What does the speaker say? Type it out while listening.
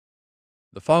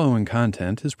The following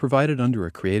content is provided under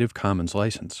a Creative Commons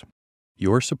license.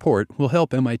 Your support will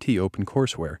help MIT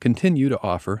OpenCourseware continue to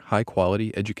offer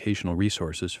high-quality educational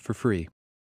resources for free.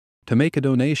 To make a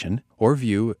donation or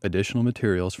view additional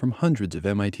materials from hundreds of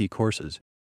MIT courses,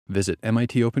 visit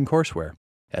MIT OpenCourseware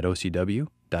at ocw.mit.edu.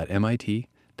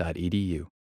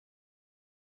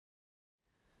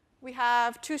 We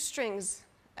have two strings,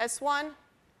 S1,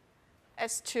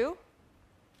 S2.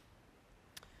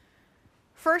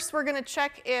 First, we're going to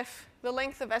check if the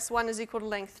length of S1 is equal to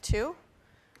length 2.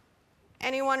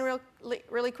 Anyone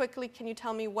really quickly, can you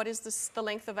tell me what is the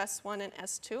length of S1 and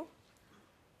S2?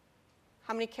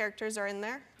 How many characters are in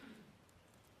there?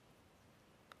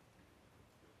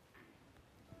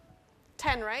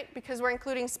 10, right? Because we're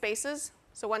including spaces.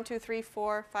 So 1, 2, 3,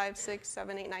 4, 5, 6,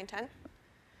 7, 8, 9, 10.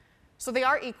 So they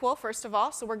are equal, first of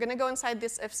all. So we're going to go inside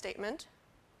this if statement.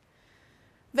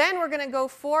 Then we're going to go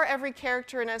for every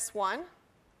character in S1.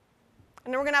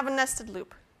 And then we're going to have a nested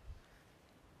loop.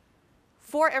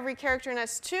 For every character in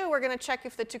S2, we're going to check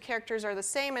if the two characters are the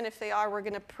same. And if they are, we're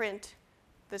going to print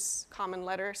this common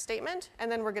letter statement.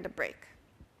 And then we're going to break.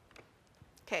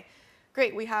 OK,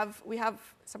 great. We have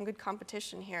some good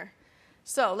competition here.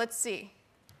 So let's see.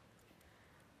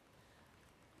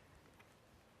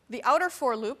 The outer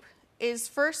for loop is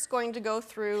first going to go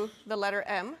through the letter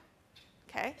M.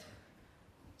 OK,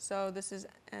 so this is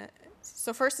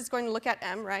so first it's going to look at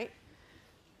M, right?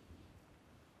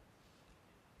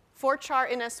 For char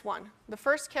in S1. The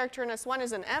first character in S1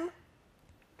 is an M.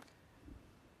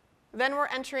 Then we're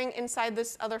entering inside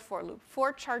this other for loop,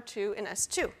 for char 2 in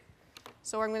S2.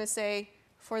 So I'm going to say,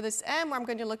 for this M, I'm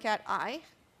going to look at I,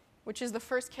 which is the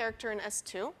first character in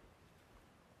S2.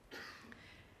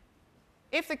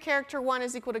 If the character 1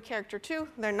 is equal to character 2,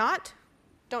 they're not.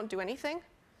 Don't do anything.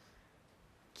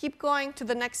 Keep going to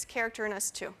the next character in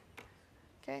S2.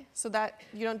 Okay, so that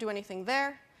you don't do anything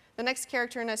there. The next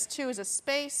character in S2 is a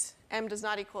space. M does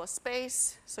not equal a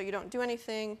space, so you don't do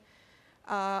anything.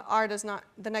 R does not.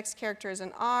 The next character is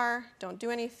an R. Don't do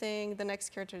anything. The next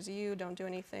character is U. Don't do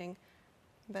anything.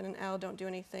 Then an L. Don't do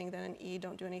anything. Then an E.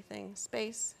 Don't do anything.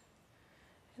 Space.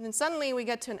 And then suddenly we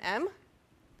get to an M.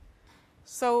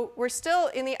 So we're still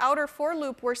in the outer for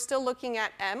loop. We're still looking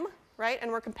at M, right? And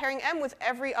we're comparing M with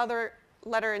every other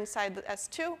letter inside the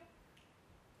S2.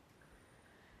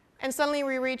 And suddenly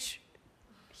we reach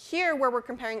here where we're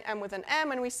comparing M with an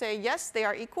M, and we say, yes, they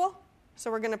are equal. So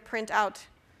we're going to print out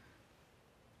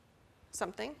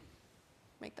something.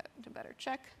 Make that into a better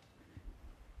check.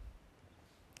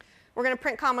 We're going to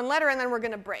print common letter, and then we're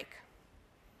going to break.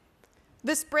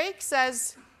 This break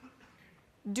says,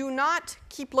 do not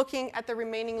keep looking at the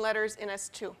remaining letters in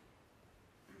S2.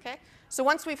 Okay? So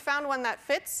once we've found one that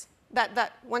fits,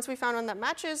 once we found one that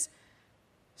matches,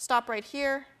 stop right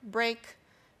here, break,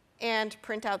 and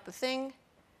print out the thing.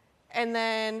 And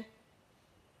then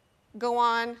go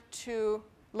on to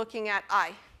looking at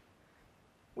I,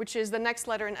 which is the next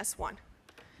letter in S1.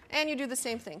 And you do the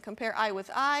same thing. Compare I with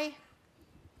I.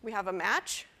 We have a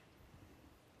match.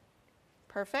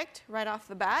 Perfect, right off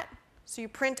the bat. So you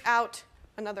print out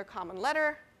another common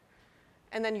letter.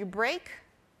 And then you break,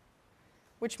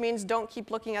 which means don't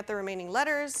keep looking at the remaining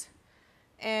letters.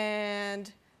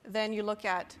 And then you look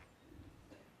at,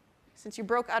 since you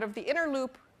broke out of the inner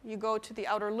loop, you go to the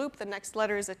outer loop, the next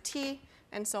letter is a T,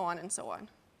 and so on and so on.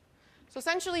 So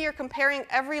essentially, you're comparing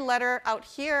every letter out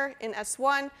here in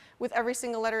S1 with every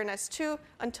single letter in S2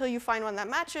 until you find one that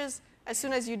matches. As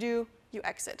soon as you do, you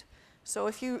exit. So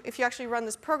if you actually run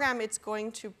this program, it's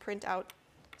going to print out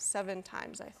 7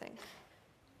 times, I think.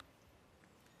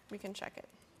 We can check it.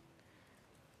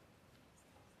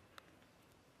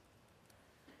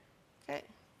 OK.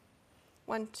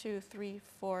 1, 2, 3,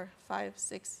 4, 5,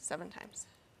 6, 7 times.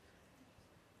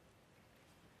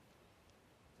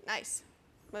 Nice.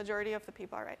 Majority of the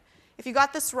people are right. If you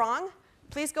got this wrong,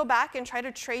 please go back and try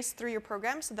to trace through your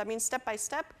program. So that means step by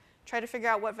step, try to figure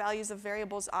out what values of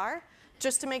variables are,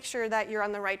 just to make sure that you're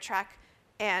on the right track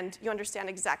and you understand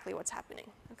exactly what's happening.